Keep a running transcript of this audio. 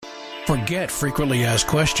Forget frequently asked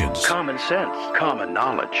questions. Common sense, common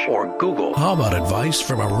knowledge, or Google. How about advice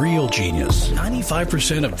from a real genius?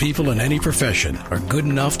 95% of people in any profession are good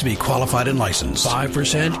enough to be qualified and licensed.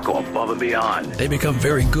 5% go above and beyond. They become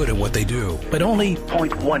very good at what they do, but only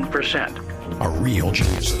 0.1% are real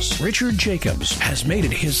geniuses. Richard Jacobs has made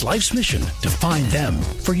it his life's mission to find them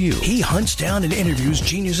for you. He hunts down and interviews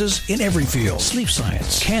geniuses in every field: sleep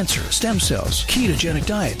science, cancer, stem cells, ketogenic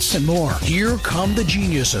diets, and more. Here come the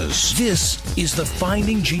geniuses. This is the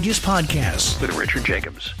Finding Genius Podcast with Richard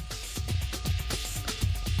Jacobs.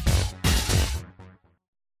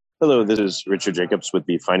 Hello, this is Richard Jacobs with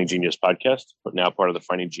the Finding Genius Podcast, now part of the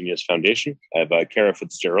Finding Genius Foundation. I have Kara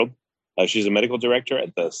Fitzgerald. She's a medical director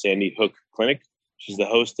at the Sandy Hook Clinic. She's the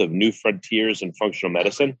host of New Frontiers in Functional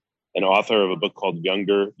Medicine and author of a book called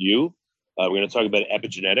Younger You. We're going to talk about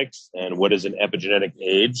epigenetics and what is an epigenetic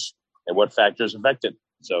age and what factors affect it.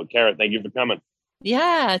 So, Kara, thank you for coming.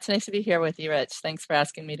 Yeah, it's nice to be here with you, Rich. Thanks for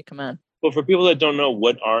asking me to come on. Well, for people that don't know,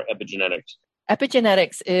 what are epigenetics?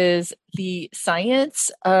 Epigenetics is the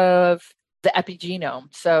science of the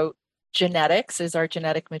epigenome. So genetics is our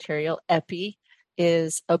genetic material. Epi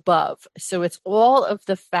is above. So it's all of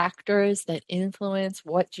the factors that influence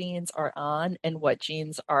what genes are on and what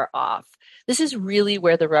genes are off. This is really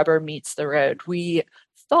where the rubber meets the road. We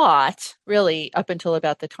thought, really, up until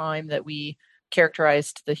about the time that we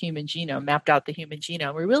characterized the human genome, mapped out the human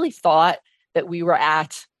genome, we really thought that we were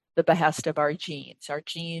at the behest of our genes. Our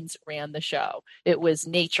genes ran the show. It was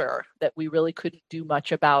nature that we really couldn't do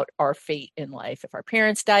much about our fate in life. If our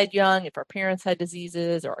parents died young, if our parents had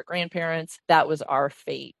diseases or our grandparents, that was our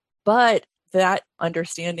fate. But that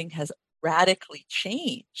understanding has radically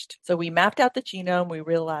changed. So we mapped out the genome. We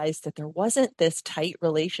realized that there wasn't this tight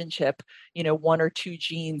relationship, one or two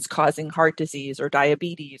genes causing heart disease or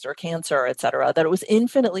diabetes or cancer, et cetera, that it was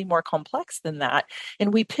infinitely more complex than that.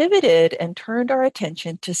 And we pivoted and turned our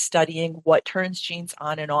attention to studying what turns genes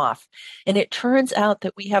on and off. And it turns out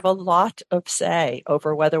that we have a lot of say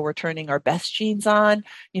over whether we're turning our best genes on,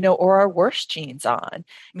 or our worst genes on. I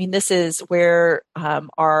mean, this is where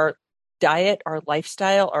our diet, our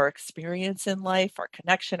lifestyle, our experience in life, our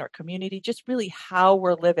connection, our community, just really how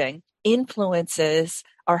we're living influences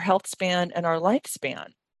our health span and our lifespan.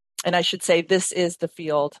 And I should say this is the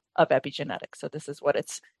field of epigenetics. So this is what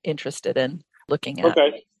it's interested in looking at.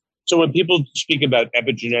 Okay. So when people speak about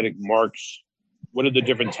epigenetic marks, what are the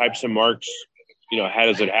different types of marks? How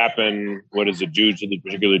does it happen? What does it do to the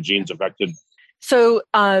particular genes affected? So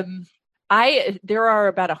there are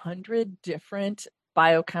about 100 different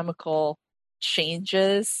biochemical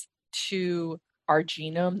changes to our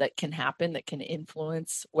genome that can happen, that can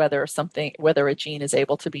influence whether a gene is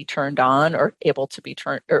able to be turned on or able to be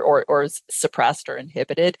turned or is suppressed or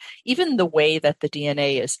inhibited. Even the way that the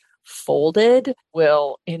DNA is folded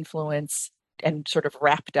will influence, and sort of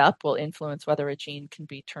wrapped up will influence whether a gene can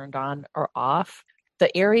be turned on or off.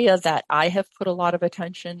 The area that I have put a lot of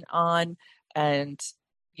attention on and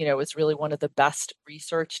is really one of the best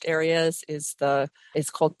researched areas is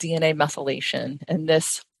called DNA methylation. And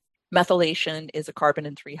this methylation is a carbon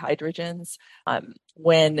and 3 hydrogens.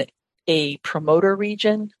 When a promoter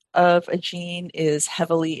region of a gene is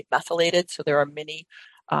heavily methylated, so there are many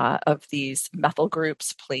of these methyl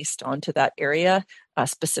groups placed onto that area,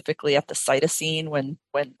 specifically at the cytosine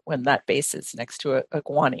when that base is next to a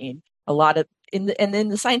guanine. A lot of in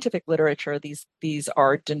the scientific literature, these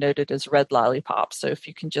are denoted as red lollipops. So if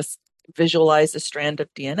you can just visualize a strand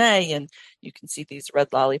of DNA and you can see these red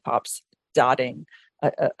lollipops dotting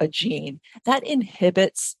a gene, that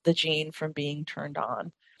inhibits the gene from being turned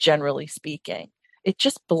on, generally speaking. It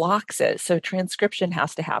just blocks it. So transcription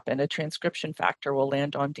has to happen. A transcription factor will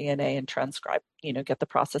land on DNA and transcribe, get the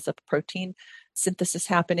process of protein synthesis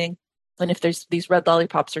happening. And if there's these red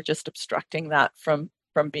lollipops are just obstructing that from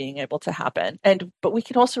being able to happen. But we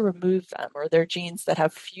can also remove them, or there are genes that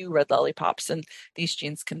have few red lollipops, and these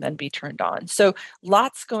genes can then be turned on. So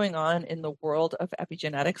lots going on in the world of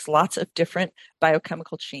epigenetics, lots of different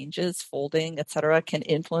biochemical changes, folding, et cetera, can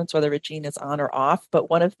influence whether a gene is on or off. But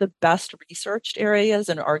one of the best researched areas,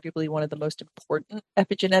 and arguably one of the most important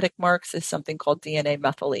epigenetic marks, is something called DNA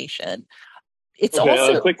methylation. It's okay,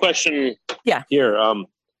 also a quick question here.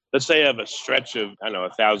 Let's say I have a stretch of,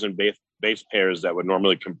 1,000 base pairs that would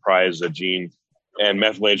normally comprise a gene, and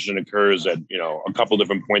methylation occurs at, a couple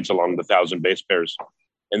different points along the 1,000 base pairs.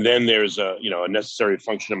 And then there's a necessary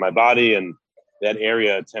function in my body, and that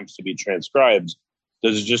area attempts to be transcribed.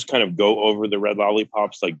 Does it just kind of go over the red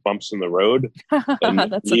lollipops like bumps in the road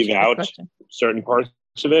and leave out certain parts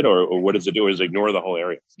of it, or what does it do? Or does it ignore the whole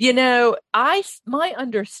area? My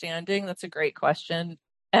understanding, that's a great question.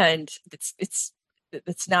 And it's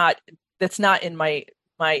that's not in my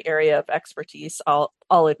area of expertise. I'll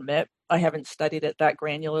admit I haven't studied it that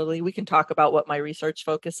granularly. We can talk about what my research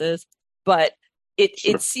focus is, but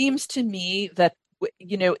it seems to me that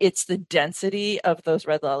it's the density of those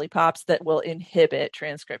red lollipops that will inhibit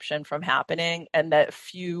transcription from happening, and that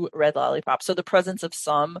few red lollipops. So the presence of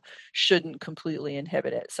some shouldn't completely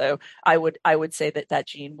inhibit it. So I would say that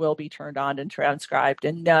gene will be turned on and transcribed,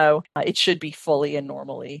 and no, it should be fully and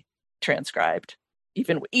normally transcribed,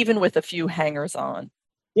 even with a few hangers on.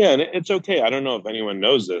 Yeah, and it's okay. I don't know if anyone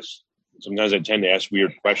knows this. Sometimes I tend to ask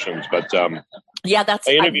weird questions, but yeah,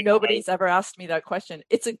 nobody's ever asked me that question.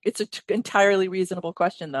 It's an entirely reasonable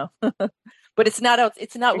question, though. But it's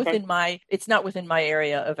not within my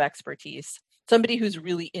area of expertise. Somebody who's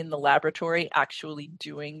really in the laboratory actually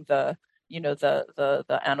doing the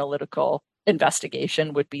analytical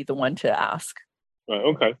investigation would be the one to ask.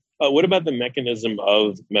 Okay. What about the mechanism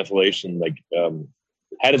of methylation? Like,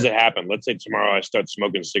 how does it happen? Let's say tomorrow I start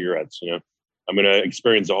smoking cigarettes. I'm going to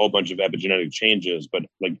experience a whole bunch of epigenetic changes, but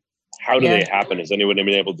like, how do they happen? Has anyone been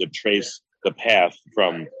able to trace the path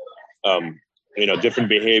from, different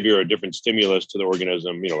behavior or different stimulus to the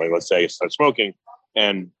organism? Like let's say I start smoking,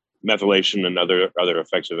 and methylation and other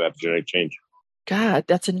effects of epigenetic change. God,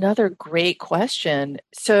 that's another great question.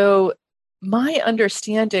 So my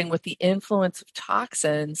understanding with the influence of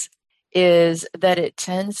toxins is that it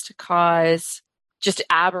tends to cause just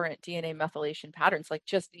aberrant DNA methylation patterns, like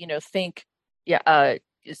think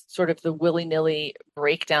is sort of the willy-nilly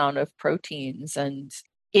breakdown of proteins and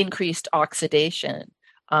increased oxidation.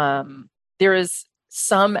 There is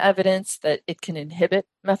some evidence that it can inhibit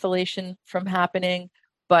methylation from happening,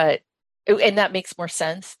 and that makes more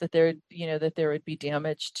sense that there would be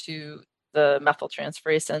damage to the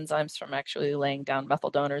methyltransferase enzymes from actually laying down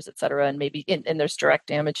methyl donors, et cetera, and maybe and there's direct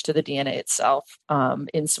damage to the DNA itself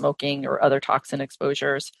in smoking or other toxin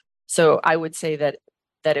exposures. So I would say that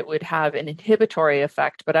it would have an inhibitory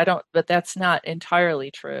effect, but that's not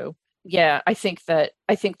entirely true. Yeah, I think that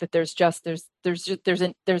there's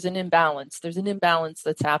an imbalance. There's an imbalance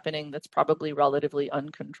that's happening that's probably relatively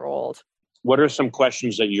uncontrolled. What are some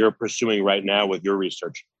questions that you're pursuing right now with your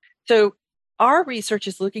research? So our research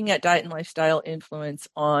is looking at diet and lifestyle influence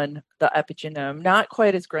on the epigenome, not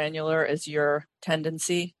quite as granular as your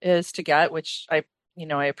tendency is to get, which I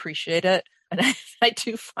appreciate it. And I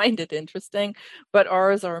do find it interesting, but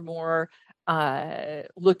ours are more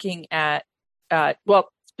looking at,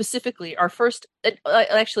 specifically our first,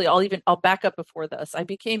 actually, I'll back up before this. I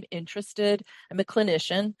became interested, I'm a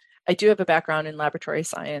clinician. I do have a background in laboratory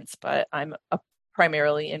science, but I'm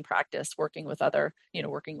primarily in practice working with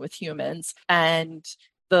humans. And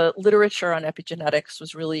the literature on epigenetics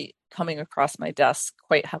was really coming across my desk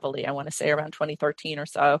quite heavily, I want to say around 2013 or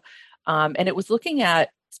so. And it was looking at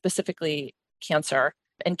specifically cancer.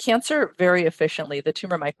 And cancer very efficiently, the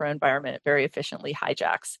tumor microenvironment very efficiently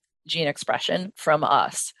hijacks gene expression from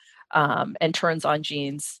us and turns on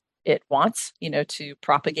genes it wants, to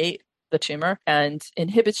propagate the tumor, and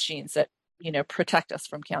inhibits genes that, protect us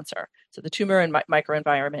from cancer. So the tumor and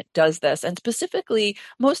microenvironment does this. And specifically,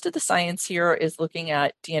 most of the science here is looking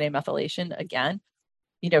at DNA methylation again.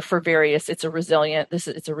 For various, it's a resilient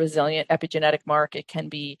epigenetic mark. It can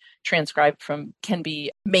be can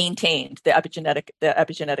be maintained. The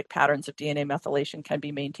epigenetic patterns of DNA methylation can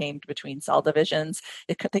be maintained between cell divisions.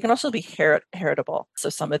 They can also be heritable. So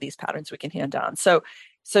some of these patterns we can hand down. So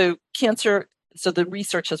cancer. So the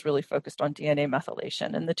research has really focused on DNA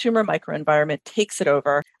methylation, and the tumor microenvironment takes it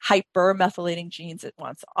over, hypermethylating genes it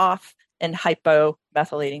wants off, and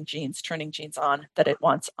hypomethylating genes, turning genes on that it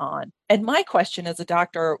wants on. And my question as a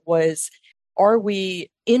doctor was, are we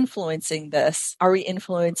influencing this? Are we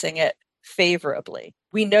influencing it favorably?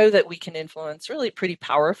 We know that we can influence really pretty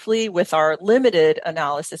powerfully with our limited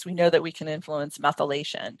analysis. We know that we can influence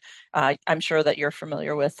methylation. I'm sure that you're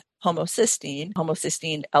familiar with homocysteine.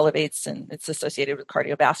 Homocysteine elevates, and it's associated with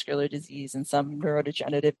cardiovascular disease and some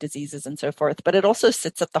neurodegenerative diseases and so forth. But it also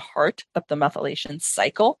sits at the heart of the methylation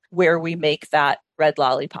cycle, where we make that red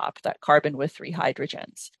lollipop, that carbon with 3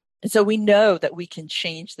 hydrogens. And so we know that we can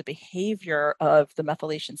change the behavior of the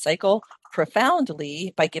methylation cycle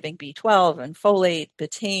profoundly by giving B12 and folate,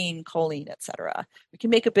 betaine, choline, et cetera. We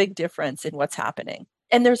can make a big difference in what's happening.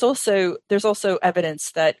 And there's also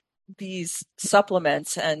evidence that these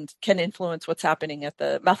supplements can influence what's happening at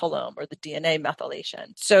the methylome or the DNA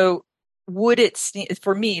methylation. So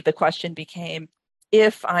for me, the question became,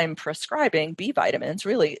 if I'm prescribing B vitamins,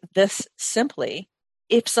 really this simply,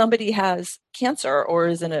 if somebody has cancer or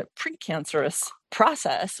is in a precancerous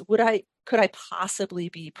process, could I possibly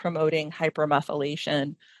be promoting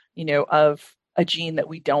hypermethylation, of a gene that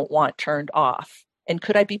we don't want turned off? And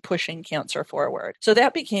could I be pushing cancer forward? So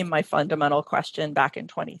that became my fundamental question back in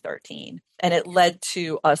 2013. And it led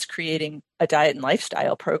to us creating a diet and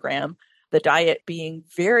lifestyle program, the diet being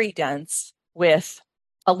very dense with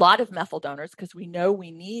a lot of methyl donors, because we know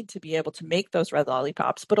we need to be able to make those red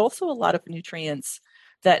lollipops, but also a lot of nutrients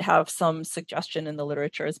that have some suggestion in the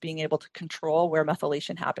literature as being able to control where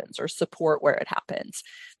methylation happens or support where it happens.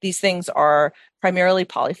 These things are primarily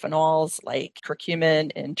polyphenols like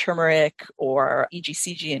curcumin in turmeric or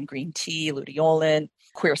EGCG in green tea, luteolin,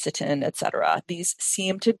 quercetin, etc. These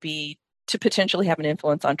seem to potentially have an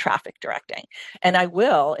influence on traffic directing. And I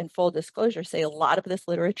will, in full disclosure, say a lot of this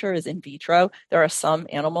literature is in vitro. There are some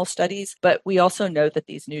animal studies, but we also know that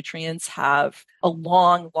these nutrients have a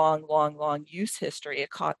long use history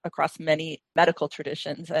across many medical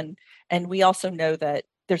traditions. And we also know that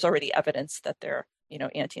there's already evidence that they're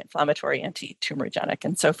anti-inflammatory, anti-tumorigenic,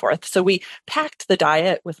 and so forth. So we packed the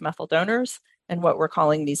diet with methyl donors and what we're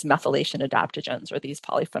calling these methylation adaptogens, or these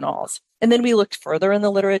polyphenols. And then we looked further in the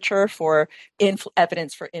literature for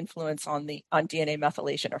evidence for influence on DNA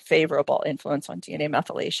methylation, or favorable influence on DNA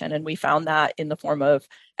methylation. And we found that in the form of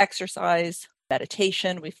exercise,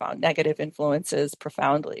 meditation. We found negative influences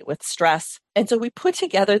profoundly with stress. And so we put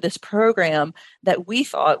together this program that we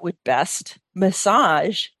thought would best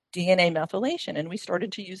massage DNA methylation, and we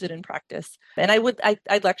started to use it in practice. And I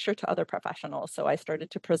lecture to other professionals, so I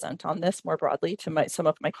started to present on this more broadly to some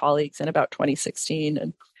of my colleagues in about 2016.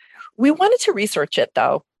 And we wanted to research it,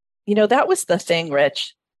 though. That was the thing,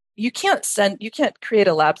 Rich. You can't create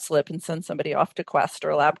a lab slip and send somebody off to Quest or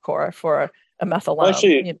LabCorp for a methylome. Well,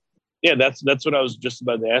 actually, yeah, that's what I was just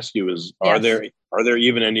about to ask you. Is are there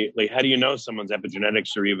even any, like, how do you know someone's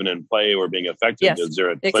epigenetics are even in play or being affected? Yes, is there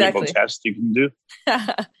a clinical test you can do?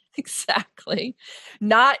 Exactly.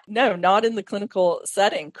 Not in the clinical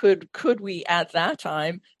setting. Could we at that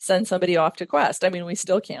time send somebody off to Quest? I mean, we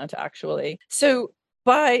still can't, actually. So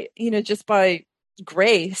just by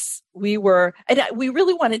grace, we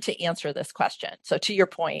really wanted to answer this question. So to your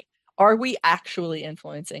point, are we actually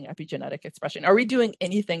influencing epigenetic expression? Are we doing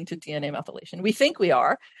anything to DNA methylation? We think we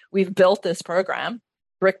are. We've built this program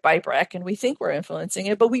brick by brick, and we think we're influencing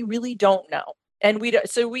it, but we really don't know. And we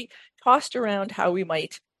tossed around how we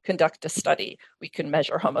might conduct a study. We can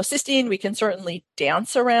measure homocysteine. We can certainly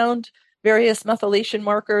dance around various methylation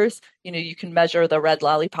markers. You can measure the red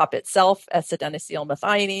lollipop itself.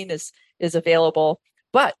 S-adenosylmethionine is available.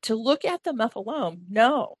 But to look at the methylome,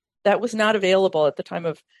 no, that was not available at the time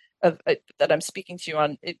of that I'm speaking to you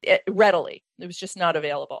on readily. It was just not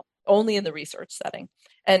available, only in the research setting.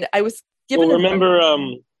 And I was given. Well, remember,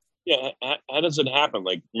 how does it happen?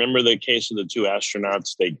 Like, remember the case of the two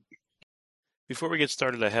astronauts? Before we get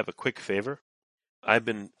started, I have a quick favor. I've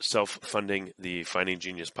been self-funding the Finding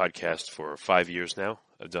Genius podcast for 5 years now.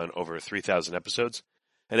 I've done over 3,000 episodes.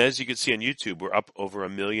 And as you can see on YouTube, we're up over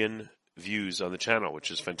 1 million views on the channel,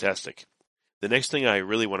 which is fantastic. The next thing I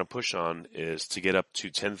really want to push on is to get up to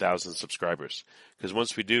 10,000 subscribers. Because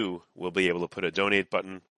once we do, we'll be able to put a donate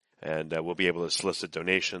button, and we'll be able to solicit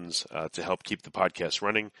donations to help keep the podcast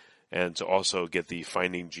running, and to also get the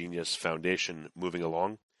Finding Genius Foundation moving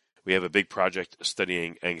along. We have a big project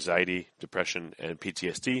studying anxiety, depression, and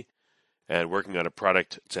PTSD, and working on a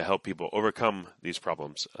product to help people overcome these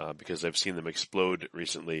problems, because I've seen them explode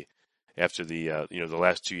recently after the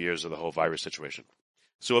last 2 years of the whole virus situation.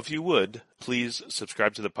 So if you would, please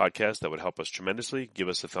subscribe to the podcast. That would help us tremendously. Give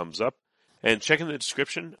us a thumbs up. And check in the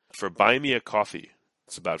description for Buy Me a Coffee.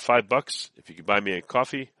 It's about $5. If you could buy me a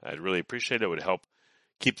coffee, I'd really appreciate it. It would help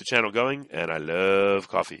keep the channel going, and I love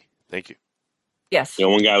coffee. Thank you. Yes.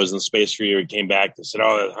 One guy was in space for a year. He came back and said,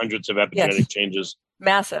 hundreds of epigenetic changes.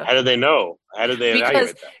 Massive. How did they know? How did they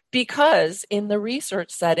evaluate that? Because in the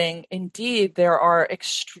research setting, indeed, there are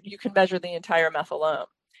you can measure the entire methylome.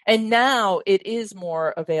 And now it is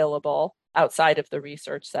more available outside of the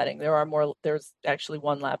research setting. There's actually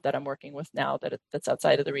one lab that I'm working with now that's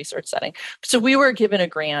outside of the research setting. So we were given a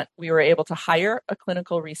grant. We were able to hire a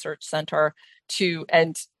clinical research center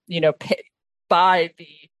buy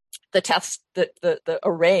the tests, the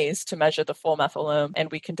arrays to measure the full methylome. And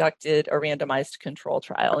we conducted a randomized control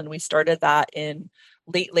trial. And we started that in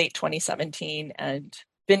late 2017 and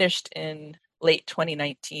finished in late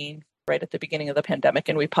 2019. Right at the beginning of the pandemic,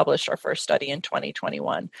 and we published our first study in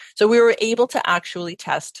 2021. So we were able to actually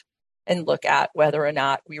test and look at whether or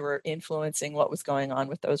not we were influencing what was going on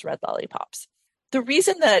with those red lollipops. The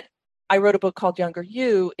reason that I wrote a book called Younger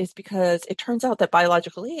You is because it turns out that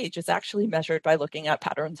biological age is actually measured by looking at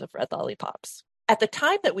patterns of red lollipops. At the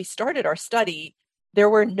time that we started our study, there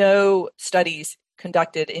were no studies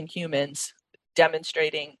conducted in humans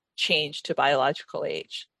demonstrating change to biological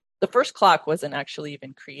age. the first clock wasn't actually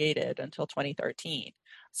even created until 2013.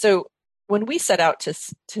 So when we set out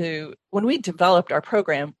when we developed our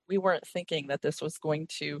program, we weren't thinking that this was going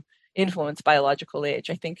to influence biological age.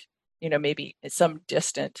 I think, maybe some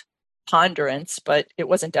distant ponderance, but it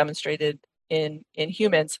wasn't demonstrated in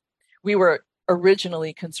humans. We were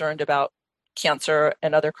originally concerned about cancer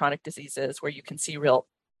and other chronic diseases where you can see real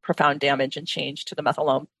profound damage and change to the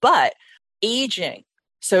methylome. But aging,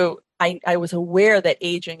 so I was aware that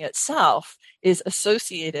aging itself is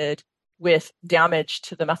associated with damage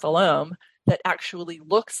to the methylome that actually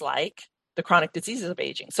looks like the chronic diseases of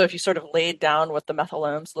aging. So if you sort of laid down what the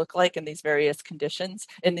methylomes look like in these various conditions,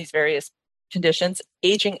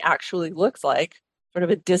 aging actually looks like sort of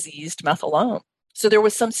a diseased methylome. So there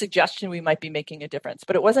was some suggestion we might be making a difference,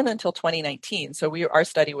 but it wasn't until 2019. So our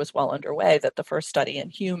study was well underway, that the first study in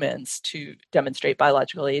humans to demonstrate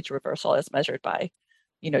biological age reversal as measured by,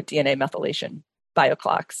 DNA methylation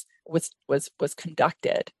bioclocks was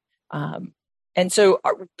conducted. And so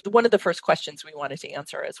one of the first questions we wanted to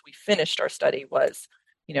answer as we finished our study was,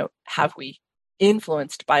 have we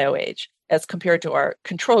influenced bioage? As compared to our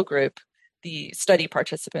control group, the study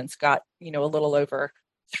participants got, a little over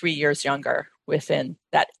 3 years younger within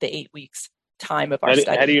the 8 weeks time of our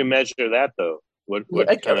study. How do you measure that, though? What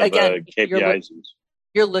kind of KPIs?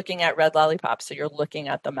 You're looking at red lollipops, so you're looking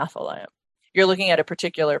at the methylome. You're looking at a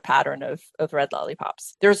particular pattern of red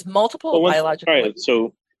lollipops. There's multiple biological... All right,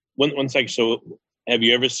 so one sec. So have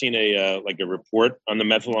you ever seen a report on the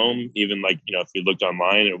methylome? Even if you looked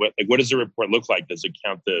online, or what does the report look like? Does it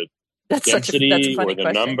count the density or the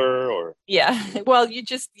question. Number, or well,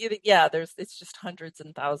 it's just hundreds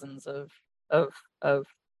and thousands of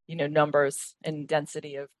numbers and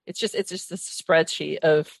density of it's just this spreadsheet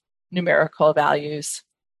of numerical values,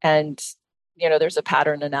 and there's a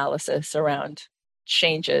pattern analysis around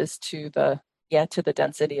changes to the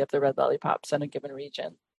density of the red lollipops in a given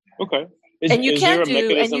region. Okay. You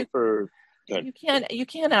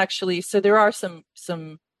can actually, so there are some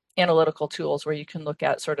analytical tools where you can look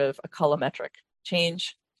at sort of a colorimetric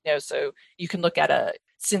change. So you can look at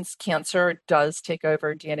since cancer does take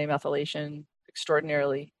over DNA methylation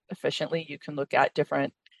extraordinarily efficiently, you can look at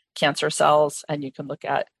different cancer cells and you can look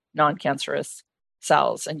at non-cancerous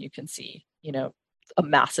cells, and you can see, a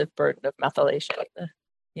massive burden of methylation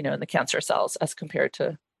in the cancer cells as compared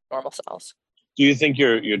to normal cells. Do you think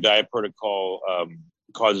your diet protocol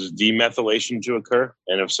causes demethylation to occur?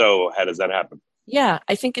 And if so, how does that happen? Yeah,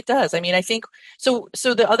 I think it does. I mean, I think so.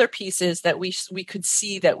 So the other piece is that we could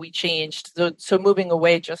see that we changed. So moving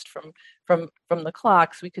away just from the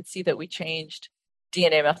clocks, we could see that we changed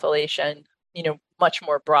DNA methylation, much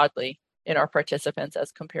more broadly in our participants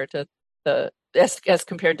as compared to as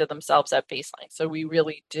compared to themselves at baseline. So we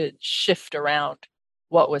really did shift around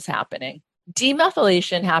what was happening.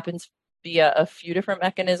 Demethylation happens via a few different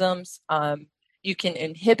mechanisms. You can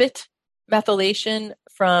inhibit methylation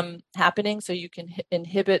from happening. So you can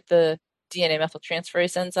inhibit the DNA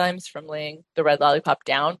methyltransferase enzymes from laying the red lollipop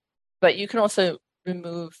down, but you can also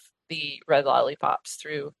remove the red lollipops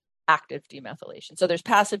through active demethylation. So there's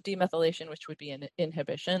passive demethylation, which would be an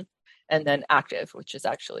inhibition, and then active, which is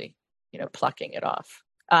actually, plucking it off.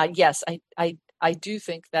 Yes, I do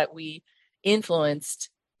think that we influenced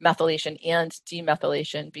methylation and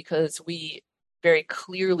demethylation because we very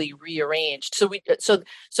clearly rearranged. So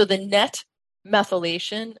the net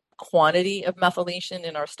methylation quantity of methylation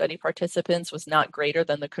in our study participants was not greater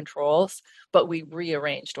than the controls, but we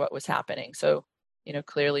rearranged what was happening. So,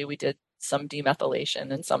 clearly we did some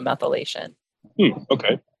demethylation and some methylation.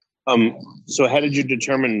 Okay. So how did you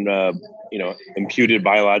determine, imputed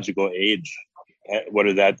biological age? What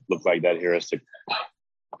did that look like, that heuristic?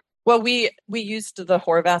 Well, we used the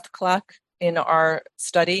Horvath clock in our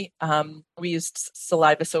study. We used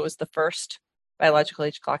saliva, so it was the first biological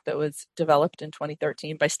age clock that was developed in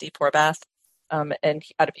 2013 by Steve Horvath, and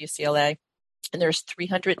out of UCLA. And there's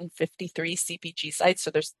 353 CPG sites,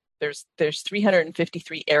 so there's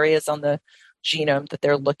 353 areas on the genome that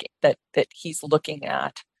they're looking that he's looking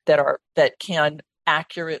at that can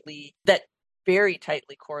accurately, that very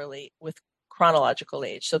tightly correlate with chronological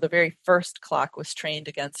age. So the very first clock was trained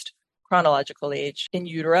against chronological age in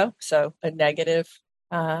utero, so a negative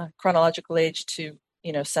chronological age to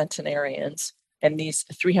centenarians, and these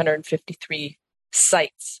 353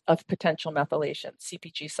 sites of potential methylation,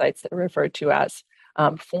 CPG sites that are referred to as,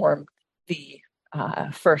 form the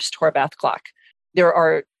first Horvath clock. There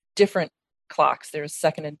are different clocks. There's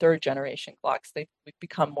second and third generation clocks. They've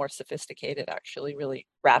become more sophisticated actually really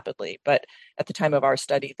rapidly. But at the time of our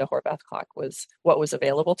study, the Horvath clock was what was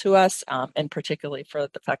available to us, and particularly for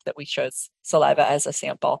the fact that we chose saliva as a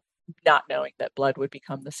sample. not knowing that blood would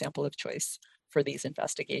become the sample of choice for these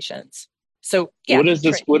investigations. So yeah, what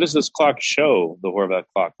does this clock show? The Horvath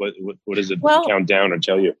clock. What does it count down or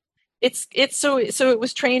tell you? It's so it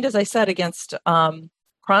was trained, as I said, against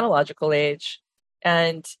chronological age,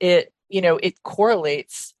 and it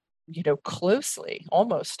correlates closely,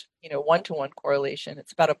 almost 1-to-1 correlation.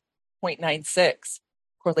 It's about a 0.96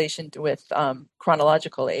 correlation with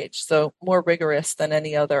chronological age, so more rigorous than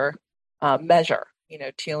any other measure.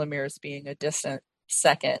 Telomeres being a distant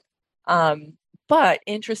second. But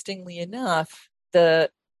interestingly enough, the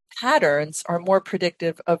patterns are more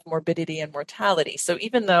predictive of morbidity and mortality. So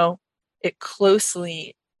even though it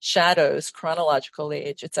closely shadows chronological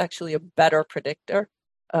age, it's actually a better predictor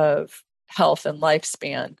of health and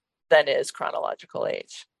lifespan than is chronological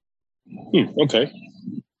age. Okay.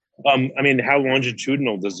 How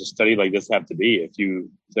longitudinal does a study like this have to be? If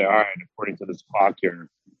you say, all right, according to this clock,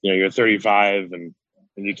 you're 35 and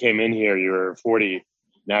you came in here, you're 40,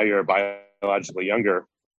 now you're biologically younger.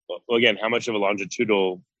 Well, again, how much of a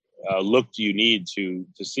longitudinal look do you need to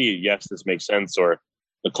see, yes, this makes sense, or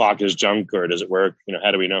the clock is junk, or does it work?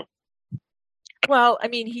 How do we know? Well,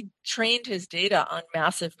 he trained his data on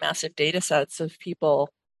massive data sets of people,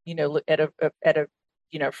 at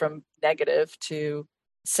a from negative to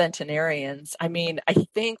centenarians. I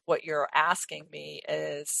think what you're asking me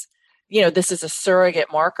is, this is a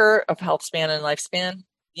surrogate marker of health span and lifespan.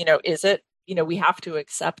 Is it? We have to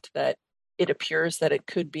accept that it appears that it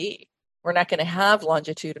could be. We're not going to have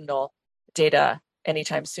longitudinal data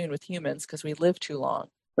anytime soon with humans because we live too long.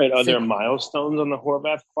 Right. Are there milestones on the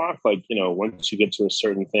Horvath clock? Like, once you get to a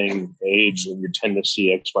certain age, you tend to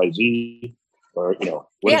see X, Y, Z, or,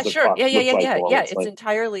 what does the sure. clock look like? Yeah. It's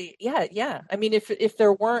entirely, yeah. If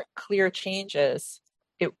there weren't clear changes,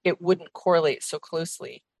 it wouldn't correlate so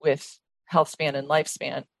closely with health span and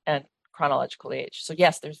lifespan and chronological age. So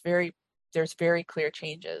yes, there's very clear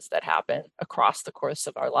changes that happen across the course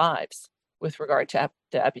of our lives with regard to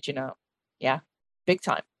the epigenome. Yeah, big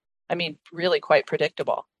time. Really quite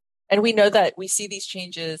predictable. And we know that we see these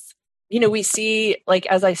changes, we see, like,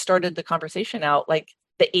 as I started the conversation out, like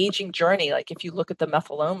the aging journey, like if you look at the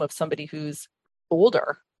methylome of somebody who's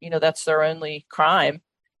older, that's their only crime,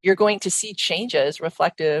 you're going to see changes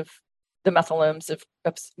reflective the methylomes of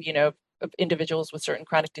individuals with certain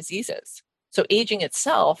chronic diseases. So aging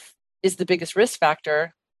itself is the biggest risk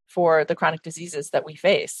factor for the chronic diseases that we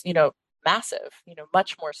face, massive,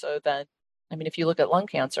 much more so than, if you look at lung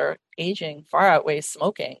cancer, aging far outweighs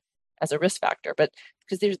smoking as a risk factor, but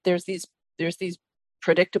because there's these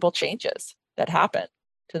predictable changes that happen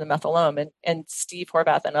to the methylome, and Steve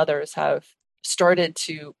Horvath and others have started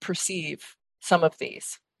to perceive some of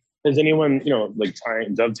these. Is anyone,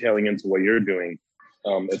 dovetailing into what you're doing,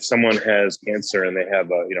 if someone has cancer and they have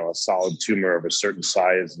a solid tumor of a certain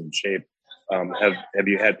size and shape, have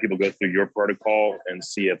you had people go through your protocol and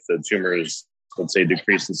see if the tumor is, let's say,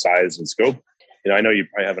 decreased in size and scope? I know you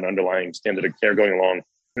probably have an underlying standard of care going along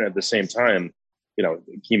at the same time,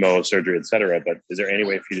 chemo, surgery, et cetera. But is there any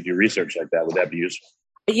way for you to do research like that? Would that be useful?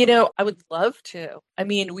 I would love to.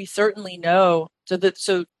 We certainly know.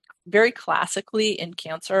 So very classically in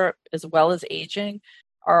cancer, as well as aging,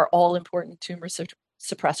 are all important tumor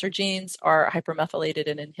suppressor genes are hypermethylated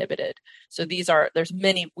and inhibited. So we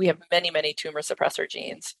have many tumor suppressor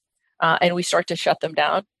genes, and we start to shut them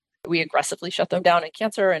down. We aggressively shut them down in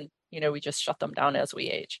cancer, and we just shut them down as we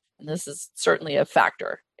age. And this is certainly a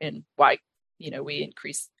factor in why we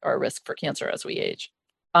increase our risk for cancer as we age.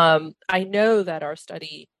 I know that our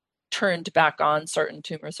study turned back on certain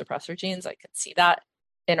tumor suppressor genes. I can see that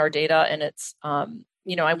in our data, and it's I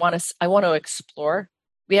want to explore.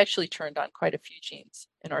 We actually turned on quite a few genes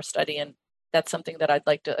in our study, and that's something that I'd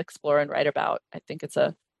like to explore and write about. I think it's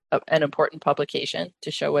an important publication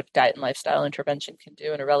to show what diet and lifestyle intervention can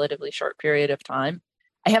do in a relatively short period of time.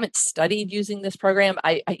 I haven't studied using this program.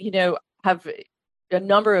 I have a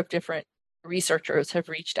number of different researchers have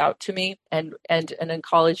reached out to me, and an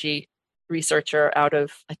oncology researcher out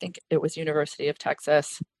of, I think it was University of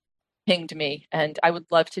Texas, pinged me, and I would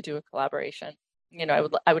love to do a collaboration. I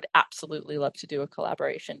would absolutely love to do a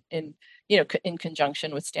collaboration in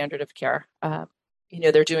conjunction with standard of care.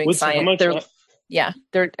 They're doing science.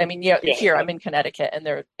 Here I'm in Connecticut,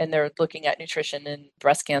 and they're looking at nutrition and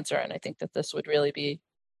breast cancer, and I think that this would really be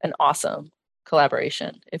an awesome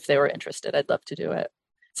collaboration. If they were interested, I'd love to do it.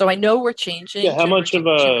 So I know we're changing. Yeah, how much of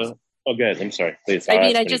a? Oh, good. I'm sorry. Please. So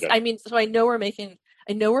I know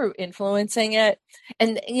we're influencing it,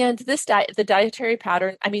 and this the dietary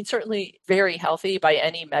pattern. Certainly very healthy by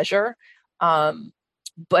any measure,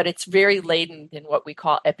 but it's very laden in what we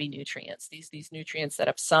call epinutrients. These nutrients that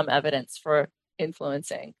have some evidence for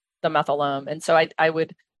influencing the methylome. And so I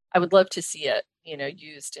would love to see it,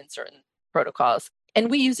 used in certain protocols. And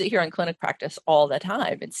we use it here in clinic practice all the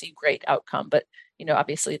time and see great outcome. But,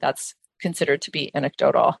 obviously that's considered to be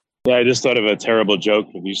anecdotal. Yeah, I just thought of a terrible joke.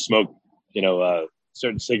 If you smoke,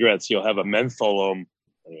 certain cigarettes, you'll have a mentholome.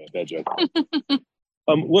 Anyway, bad joke.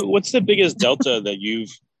 What's the biggest delta that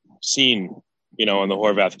you've seen, on the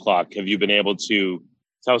Horvath clock? Have you been able to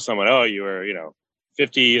tell someone, oh, you were,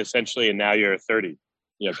 50 essentially, and now you're 30?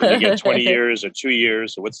 Can you get 20 years or 2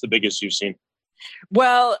 years? So what's the biggest you've seen?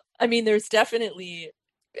 Well, I mean, there's definitely,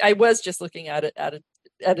 I was just looking at it at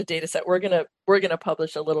a data set. We're gonna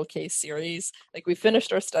publish a little case series. Like, we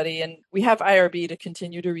finished our study and we have IRB to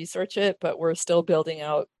continue to research it, but we're still building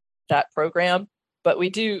out that program. But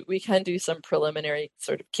we can do some preliminary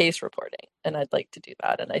sort of case reporting, and I'd like to do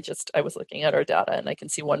that. And I was looking at our data, and I can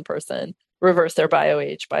see one person reverse their bio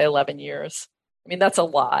age by 11 years. I mean, that's a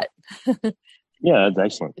lot. Yeah, that's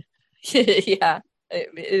excellent. Yeah, it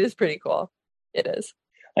is pretty cool. It is.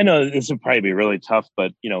 I know this would probably be really tough,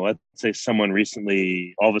 but let's say someone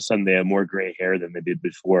recently, all of a sudden they have more gray hair than they did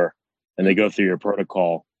before, and they go through your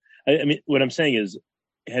protocol. I mean, what I'm saying is,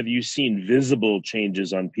 have you seen visible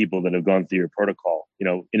changes on people that have gone through your protocol?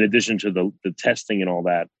 In addition to the testing and all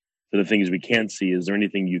that, for the things we can't see, is there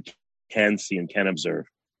anything you can see and can observe?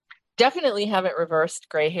 Definitely haven't reversed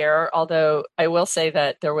gray hair, although I will say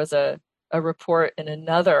that there was a report in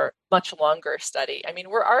another much longer study. I mean,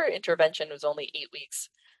 our intervention was only 8 weeks.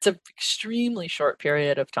 It's an extremely short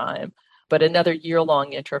period of time, but another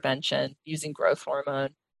year-long intervention using growth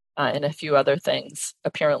hormone and a few other things.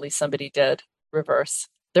 Apparently somebody did reverse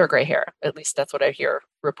their gray hair. At least that's what I hear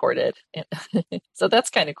reported. So that's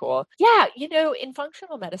kind of cool. Yeah, in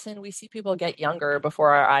functional medicine, we see people get younger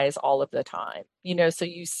before our eyes all of the time. So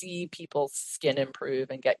you see people's skin improve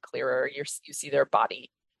and get clearer. You see their body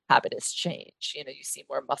habitus change. You see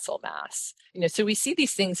more muscle mass. So we see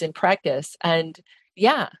these things in practice, and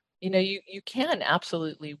yeah, you can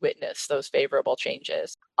absolutely witness those favorable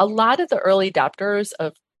changes. A lot of the early adopters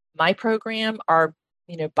of my program are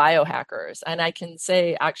biohackers. And I can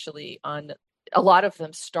say actually on a lot of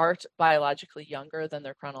them start biologically younger than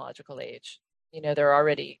their chronological age. They're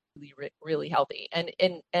already really healthy. And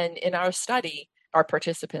in our study, our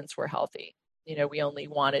participants were healthy. We only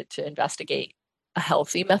wanted to investigate a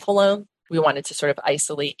healthy methylome. We wanted to sort of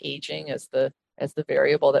isolate aging as the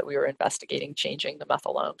variable that we were investigating, changing the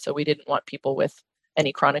methylome. So we didn't want people with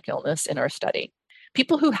any chronic illness in our study.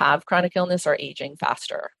 People who have chronic illness are aging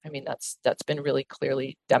faster. I mean, that's been really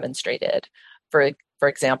clearly demonstrated. For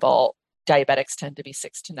example, diabetics tend to be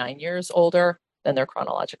 6 to 9 years older than their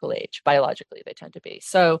chronological age. Biologically, they tend to be.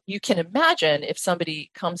 So you can imagine if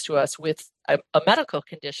somebody comes to us with a medical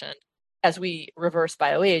condition, as we reverse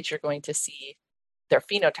bioage, you're going to see their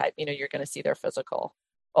phenotype. You're going to see their physical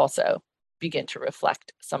also begin to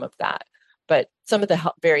reflect some of that. But some of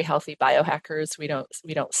the very healthy biohackers, we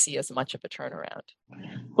don't see as much of a turnaround.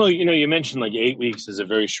 Well, you mentioned like 8 weeks is a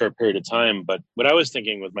very short period of time. But what I was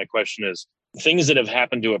thinking with my question is things that have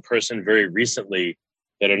happened to a person very recently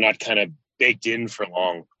that are not kind of baked in for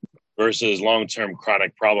long versus long-term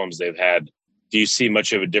chronic problems they've had. Do you see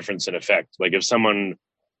much of a difference in effect? Like if someone,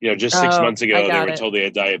 just 6 months ago, they were told they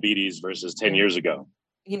had diabetes versus 10 years ago.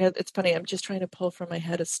 It's funny. I'm just trying to pull from my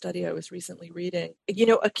head a study I was recently reading.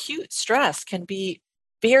 Acute stress can be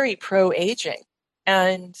very pro-aging,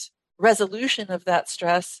 and resolution of that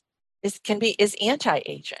stress is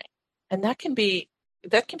anti-aging, and that can be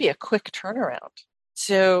a quick turnaround.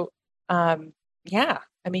 So, yeah,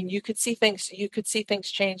 I mean, you could see things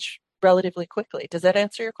change relatively quickly. Does that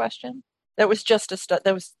answer your question? That was just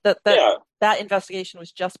that investigation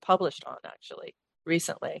was just published on actually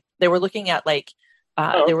recently. They were looking at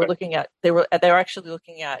they were actually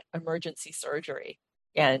looking at emergency surgery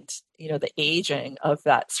and the aging of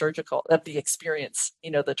the experience,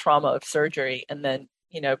 the trauma of surgery, and then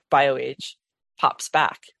bioage pops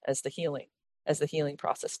back as the healing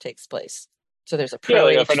process takes place. So there's a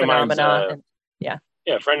pro-age phenomenon.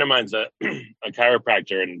 A friend of mine's a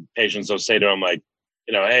chiropractor, and patients will say to him like,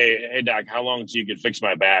 hey doc, how long do you can fix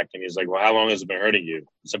my back? And he's like, well, how long has it been hurting you?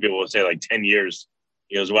 Some people will say like 10 years.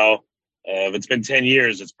 He goes, well, if it's been 10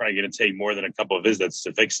 years, it's probably going to take more than a couple of visits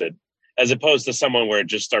to fix it, as opposed to someone where it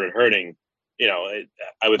just started hurting. I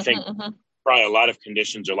would think probably a lot of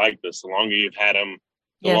conditions are like this. The longer you've had them,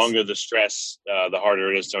 the longer the stress, the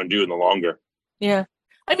harder it is to undo, and the longer. Yeah.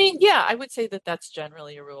 I mean, yeah, I would say that that's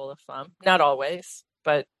generally a rule of thumb. Not always,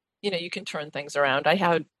 but you can turn things around.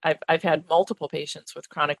 I've had multiple patients with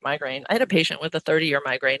chronic migraine. I had a patient with a 30-year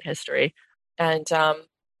migraine history, and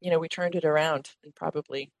we turned it around in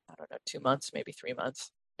probably, I don't know, 2 months, maybe 3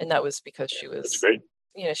 months. And that was because she was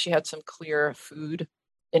she had some clear food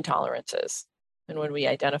intolerances. And when we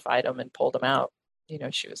identified them and pulled them out,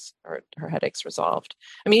 her headaches resolved.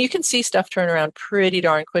 I mean, you can see stuff turn around pretty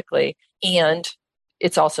darn quickly. And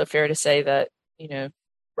it's also fair to say that,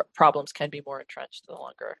 problems can be more entrenched the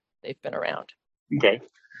longer they've been around. Okay.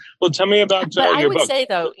 Well, tell me about But I your would book. say,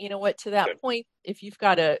 though, to that point, if you've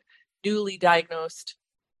got a newly diagnosed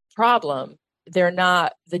problem,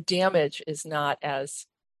 the damage is not as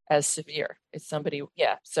severe. It's somebody,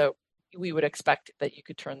 so we would expect that you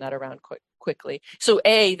could turn that around quickly. So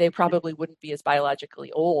A, they probably wouldn't be as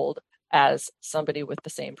biologically old as somebody with the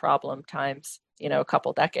same problem times, a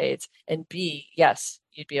couple decades. And B, yes,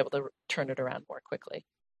 you'd be able to turn it around more quickly.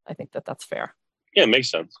 I think that's fair. Yeah, it makes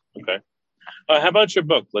sense. Okay. How about your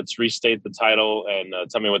book? Let's restate the title and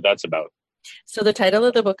tell me what that's about. So the title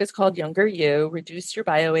of the book is called Younger You, Reduce Your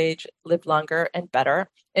Bioage, Live Longer and Better.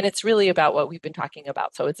 And it's really about what we've been talking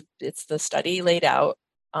about. So it's the study laid out.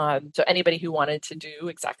 So anybody who wanted to do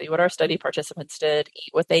exactly what our study participants did, eat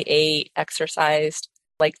what they ate, exercised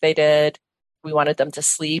like they did. We wanted them to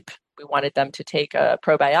sleep. We wanted them to take a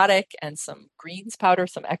probiotic and some greens powder,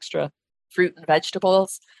 some extra fruit and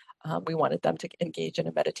vegetables. We wanted them to engage in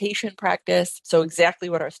a meditation practice. So exactly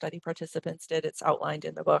what our study participants did, it's outlined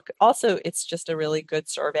in the book. Also, it's just a really good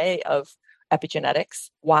survey of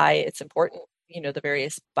epigenetics, why it's important, the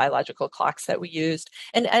various biological clocks that we used.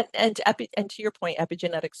 And to your point,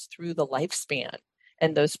 epigenetics through the lifespan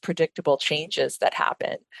and those predictable changes that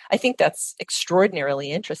happen. I think that's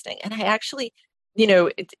extraordinarily interesting. And I actually,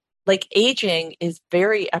 aging is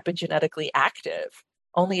very epigenetically active,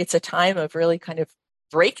 only it's a time of really kind of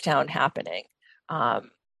breakdown happening.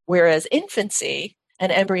 Whereas infancy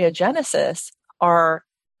and embryogenesis are,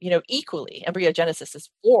 equally, embryogenesis is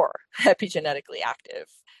more epigenetically active.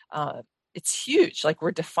 It's huge. Like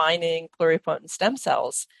we're defining pluripotent stem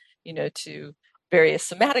cells, to various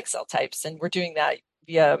somatic cell types. And we're doing that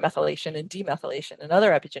via methylation and demethylation and other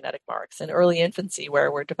epigenetic marks. In early infancy,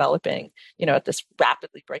 where we're developing, at this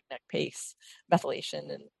rapidly breakneck pace,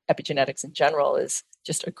 methylation and epigenetics in general is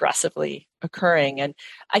just aggressively occurring. And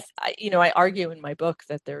I argue in my book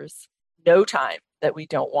that there's no time that we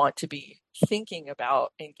don't want to be thinking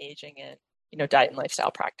about engaging in, diet and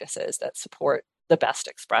lifestyle practices that support the best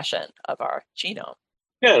expression of our genome.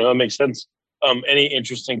 Yeah, no, that makes sense. Any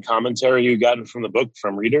interesting commentary you gotten from the book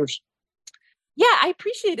from readers? Yeah, I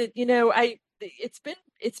appreciate it.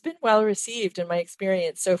 It's been well received in my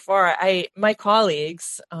experience so far. My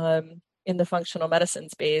colleagues in the functional medicine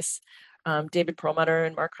space, David Perlmutter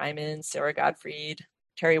and Mark Hyman, Sarah Gottfried,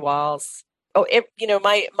 Terry Walls.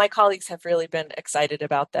 My colleagues have really been excited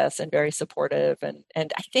about this and very supportive. And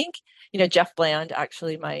I think, Jeff Bland,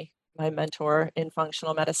 actually my mentor in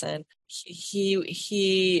functional medicine,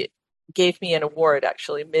 he gave me an award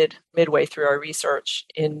actually midway through our research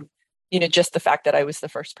in, just the fact that I was the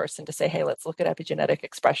first person to say, hey, let's look at epigenetic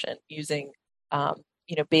expression using,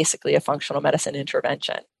 basically a functional medicine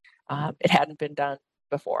intervention. It hadn't been done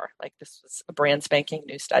before. Like this was a brand spanking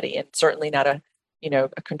new study and certainly not a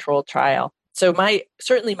controlled trial. So my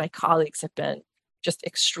colleagues have been just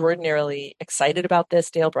extraordinarily excited about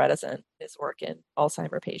this. Dale Bredesen, his work in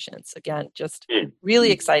Alzheimer patients, again, just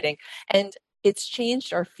really exciting. And it's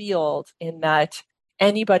changed our field in that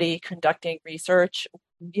anybody conducting research,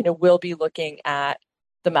 will be looking at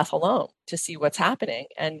the methylome to see what's happening.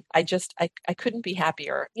 And I couldn't be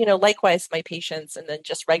happier. Likewise, my patients and then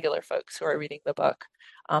just regular folks who are reading the book.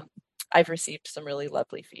 I've received some really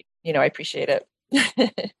lovely feedback. I appreciate it.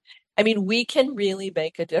 I mean, we can really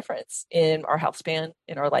make a difference in our health span,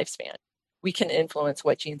 in our lifespan. We can influence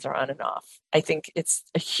what genes are on and off. I think it's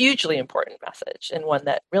a hugely important message and one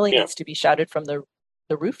that really needs to be shouted from the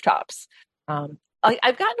rooftops.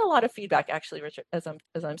 I've gotten a lot of feedback, actually, Richard, as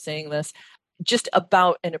I'm saying this, just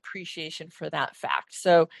about an appreciation for that fact.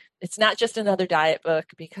 So it's not just another diet book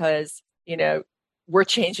because, we're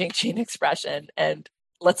changing gene expression and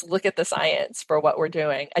let's look at the science for what we're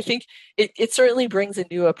doing. I think it certainly brings a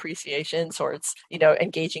new appreciation towards,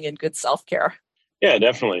 engaging in good self-care. Yeah,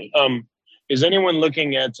 definitely. Is anyone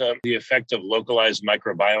looking at the effect of localized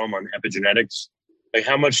microbiome on epigenetics? Like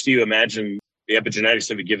how much do you imagine the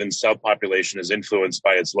epigenetics of a given cell population is influenced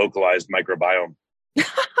by its localized microbiome?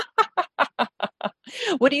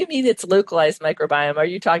 What do you mean it's localized microbiome? Are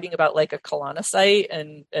you talking about like a colonocyte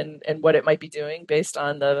and what it might be doing based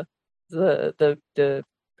on the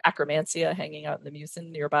Akkermansia hanging out in the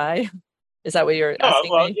mucin nearby? Is that what you're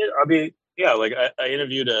asking me? I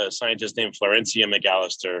interviewed a scientist named Florencia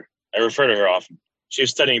McAllister. I refer to her often. She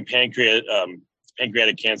was studying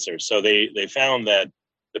pancreatic cancer. So they found that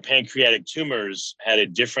the pancreatic tumors had a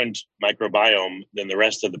different microbiome than the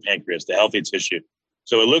rest of the pancreas, the healthy tissue.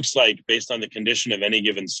 So it looks like based on the condition of any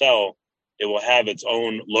given cell, it will have its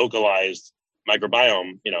own localized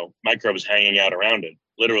microbiome, microbes hanging out around it,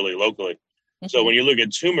 literally locally. Mm-hmm. So when you look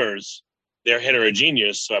at tumors, they're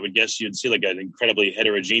heterogeneous. So I would guess you'd see like an incredibly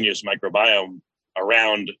heterogeneous microbiome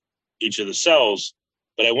around each of the cells.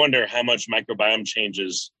 But I wonder how much microbiome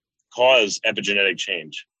changes cause epigenetic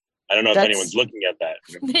change. I don't know if anyone's looking at that.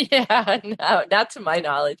 Yeah, no, not to my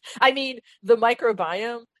knowledge. I mean, the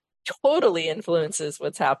microbiome totally influences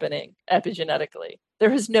what's happening epigenetically.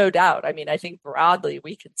 There is no doubt. I mean, I think broadly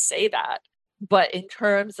we can say that. But in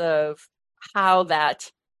terms of how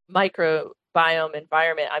that microbiome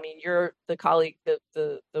environment, I mean, you're the colleague,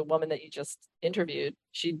 the woman that you just interviewed,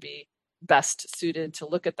 she'd be best suited to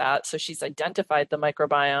look at that. So she's identified the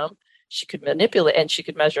microbiome. She could manipulate and she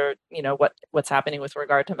could measure, what's happening with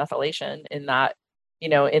regard to methylation in that,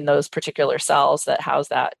 in those particular cells that house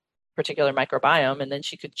that particular microbiome. And then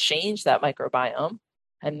she could change that microbiome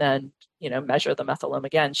and then, measure the methylome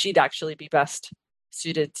again. She'd actually be best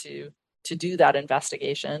suited to do that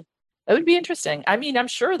investigation. That would be interesting. I mean,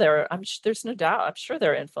 there's no doubt. I'm sure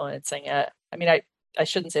they're influencing it. I mean, I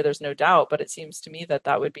shouldn't say there's no doubt, but it seems to me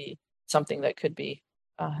that would be something that could be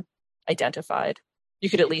identified. You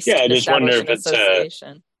could at least establish an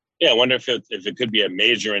association. I wonder if it could be a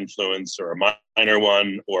major influence or a minor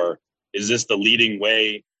one, or is this the leading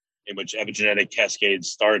way in which epigenetic cascades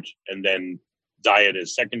start and then diet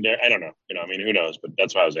is secondary? I don't know. Who knows? But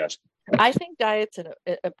that's why I was asking. I think diet's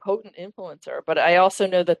a potent influencer, but I also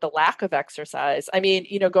know that the lack of exercise,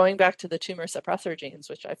 going back to the tumor suppressor genes,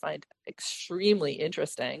 which I find extremely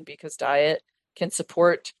interesting because diet can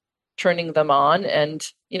support turning them on and,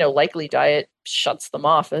 likely diet shuts them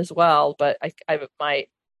off as well. But my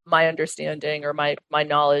understanding or my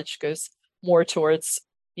knowledge goes more towards,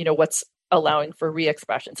 what's allowing for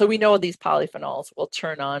re-expression. So we know these polyphenols will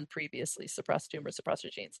turn on previously suppressed tumor suppressor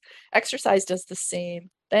genes. Exercise does the same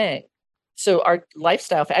thing. So our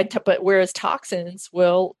lifestyle, but whereas toxins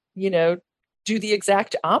will, do the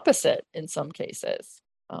exact opposite in some cases.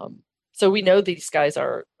 So we know these guys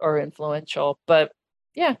are influential, but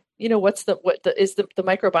yeah, the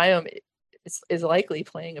microbiome is likely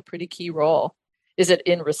playing a pretty key role. Is it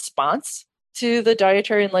in response to the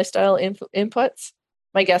dietary and lifestyle inputs?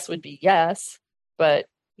 My guess would be yes, but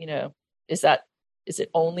is it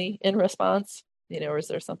only in response? Or is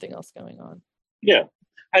there something else going on? Yeah,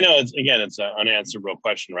 I know. It's an unanswerable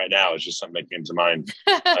question right now. It's just something that came to mind.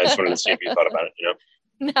 I just wanted to see if you thought about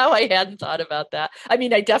it. No, I hadn't thought about that. I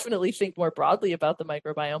mean, I definitely think more broadly about the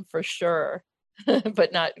microbiome for sure,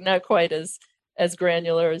 but not quite as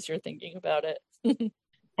granular as you're thinking about it.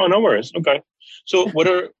 Oh, no worries. Okay. So what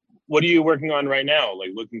are you working on right now?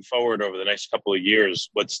 Like looking forward over the next couple of years,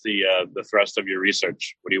 what's the thrust of your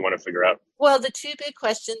research? What do you want to figure out? Well, the two big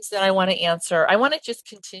questions that I want to answer, I want to just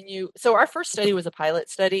continue. So our first study was a pilot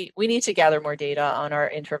study. We need to gather more data on our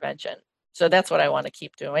intervention. So that's what I want to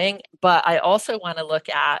keep doing. But I also want to look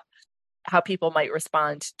at how people might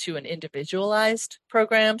respond to an individualized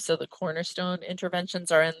program. So the cornerstone interventions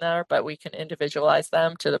are in there, but we can individualize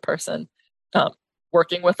them to the person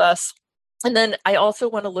working with us. And then I also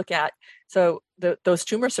want to look at, those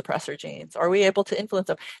tumor suppressor genes, are we able to influence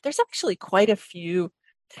them? There's actually quite a few.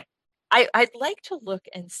 I'd like to look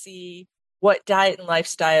and see what diet and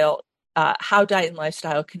lifestyle, how diet and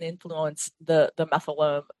lifestyle can influence the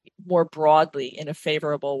methylome more broadly in a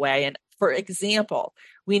favorable way. And for example,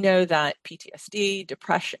 we know that PTSD,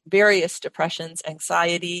 depression, various depressions,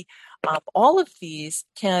 anxiety, all of these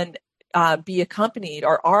can be accompanied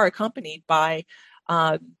or are accompanied by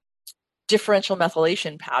differential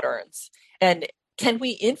methylation patterns. And can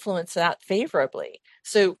we influence that favorably?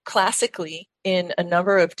 So classically, in a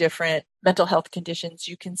number of different mental health conditions,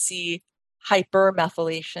 you can see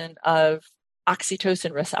hypermethylation of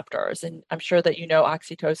oxytocin receptors. And I'm sure that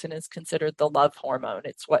oxytocin is considered the love hormone.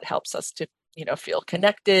 It's what helps us to, feel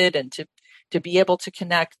connected and to be able to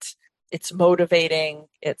connect. It's motivating.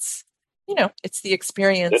 It's the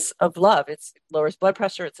experience of love. It lowers blood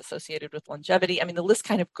pressure. It's associated with longevity. I mean, the list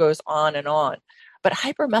kind of goes on and on. But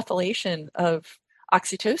hypermethylation of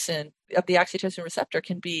oxytocin, of the oxytocin receptor,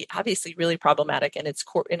 can be obviously really problematic, and it's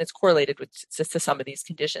correlated to some of these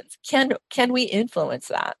conditions. Can we influence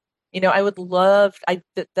that? I would love.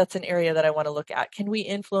 That's an area that I want to look at. Can we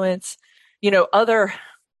influence,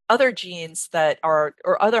 other genes that are,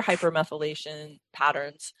 or other hypermethylation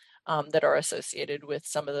patterns that are associated with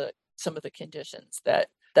some of the conditions that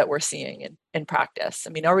we're seeing in practice? I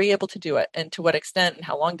mean, are we able to do it, and to what extent, and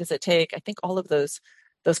how long does it take? I think all of those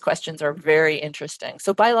questions are very interesting.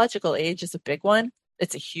 So biological age is a big one.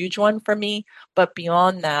 It's a huge one for me. But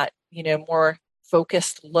beyond that, more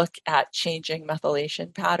focused look at changing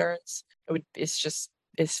methylation patterns.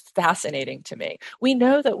 Is fascinating to me. We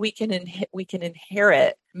know that we can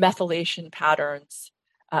inherit methylation patterns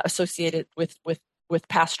associated with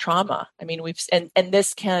past trauma. I mean, and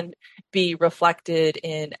this can be reflected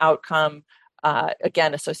in outcome,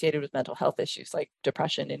 again, associated with mental health issues like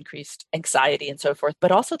depression, increased anxiety, and so forth.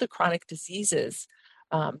 But also the chronic diseases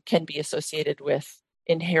can be associated with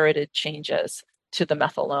inherited changes to the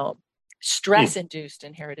methylome. Stress-induced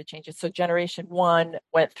inherited changes. So generation one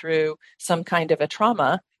went through some kind of a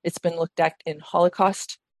trauma. It's been looked at in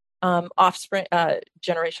Holocaust offspring,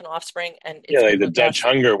 generational offspring, and it's like the Dutch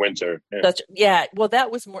hunger winter. Well,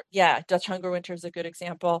 that was more. Yeah, Dutch hunger winter is a good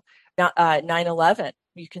example. 9/11,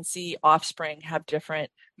 you can see offspring have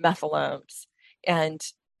different methylomes, and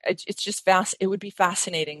it's just fast. It would be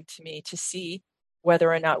fascinating to me to see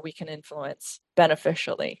whether or not we can influence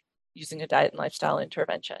beneficially using a diet and lifestyle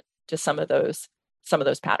intervention to some of those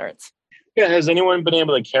patterns. Yeah, has anyone been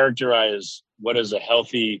able to characterize what is a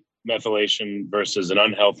healthy methylation versus an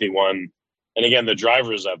unhealthy one? And again, the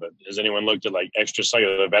drivers of it. Has anyone looked at like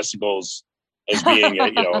extracellular vesicles as being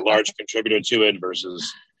a large contributor to it versus,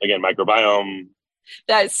 again, microbiome?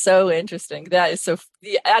 That is so interesting. That is so.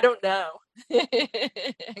 I don't know.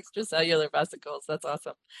 Extracellular vesicles. That's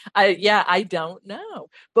awesome. I don't know,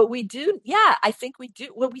 but we do. Yeah, I think we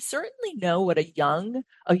do. Well, we certainly know what a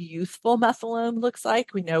youthful methylome looks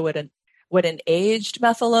like. We know what an aged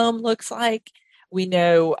methylome looks like. We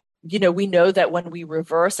know that when we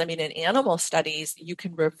reverse, I mean, in animal studies, you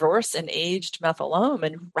can reverse an aged methylome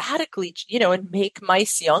and radically, and make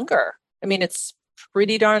mice younger. I mean, it's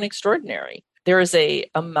pretty darn extraordinary. There is a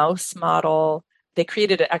mouse model. They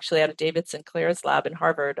created it actually out of David Sinclair's lab in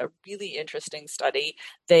Harvard, a really interesting study.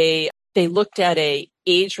 They looked at a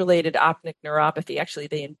age-related optic neuropathy. Actually,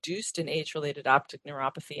 they induced an age-related optic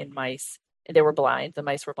neuropathy in mice. They were blind. The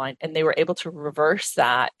mice were blind, and they were able to reverse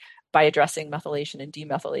that by addressing methylation and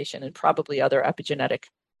demethylation and probably other epigenetic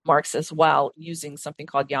marks as well, using something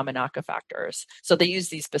called Yamanaka factors. So they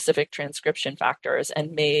used these specific transcription factors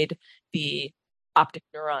and made the optic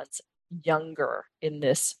neurons younger in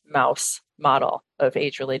this mouse model of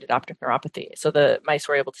age-related optic neuropathy. So the mice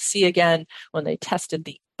were able to see again. When they tested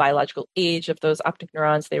the biological age of those optic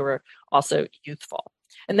neurons, they were also youthful.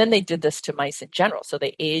 And then they did this to mice in general. So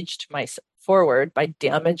they aged mice forward by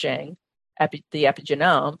damaging the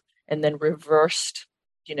epigenome, and then reversed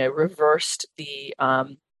the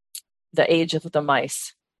age of the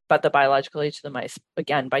mice, but the biological age of the mice,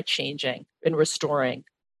 again, by changing and restoring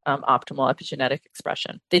optimal epigenetic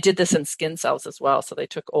expression. They did this in skin cells as well. So they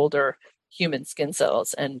took older human skin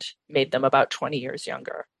cells and made them about 20 years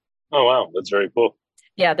younger. Oh, wow. That's very cool.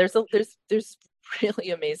 Yeah, there's really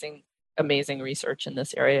amazing research in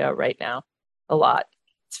this area right now. A lot.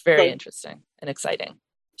 It's very interesting and exciting.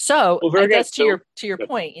 So I guess to your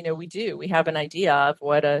point, we have an idea of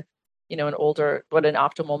what an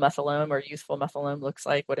optimal methylome or youthful methylome looks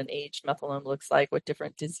like, what an aged methylome looks like, what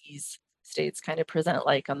different disease states kind of present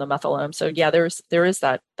like on the methylome. So yeah, there is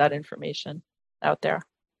that information out there.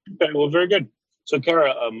 Okay, well, very good. So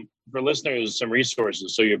Kara, for listeners, some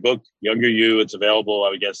resources. So your book, Younger You, it's available, I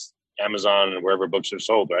would guess, Amazon and wherever books are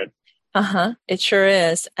sold, right? It sure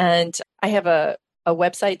is. And I have a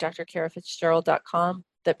website, drkarafitzgerald.com,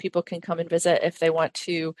 that people can come and visit if they want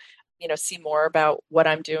to, see more about what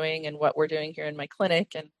I'm doing and what we're doing here in my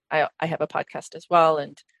clinic. And I have a podcast as well,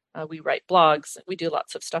 and we write blogs. We do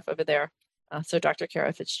lots of stuff over there. So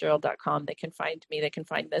drkarafitzgerald.com, they can find me. They can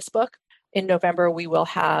find this book. In November, we will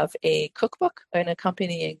have a cookbook, an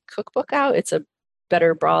accompanying cookbook out. It's a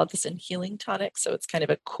Better Broths and Healing Tonic. So it's kind of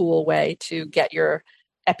a cool way to get your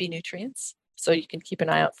epinutrients. So you can keep an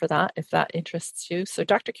eye out for that if that interests you. So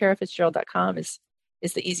drkarafitzgerald.com is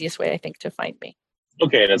the easiest way, I think, to find me.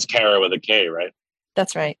 Okay, and it's Kara with a K, right?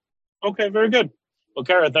 That's right. Okay, very good. Well,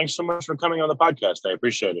 Kara, thanks so much for coming on the podcast. I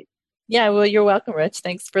appreciate it. Yeah, well, you're welcome, Rich.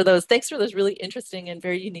 Thanks for those really interesting and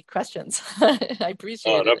very unique questions. I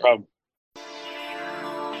appreciate it. Oh, no problem.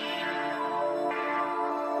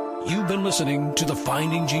 You've been listening to the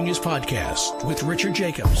Finding Genius podcast with Richard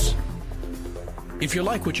Jacobs. If you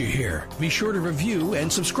like what you hear, be sure to review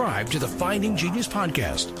and subscribe to the Finding Genius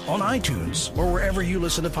podcast on iTunes or wherever you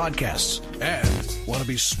listen to podcasts. And want to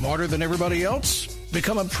be smarter than everybody else?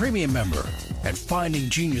 Become a premium member at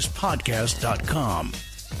findinggeniuspodcast.com.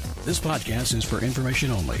 This podcast is for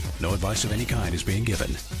information only. No advice of any kind is being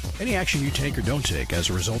given. Any action you take or don't take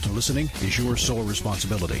as a result of listening is your sole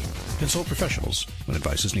responsibility. Consult professionals when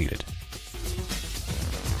advice is needed.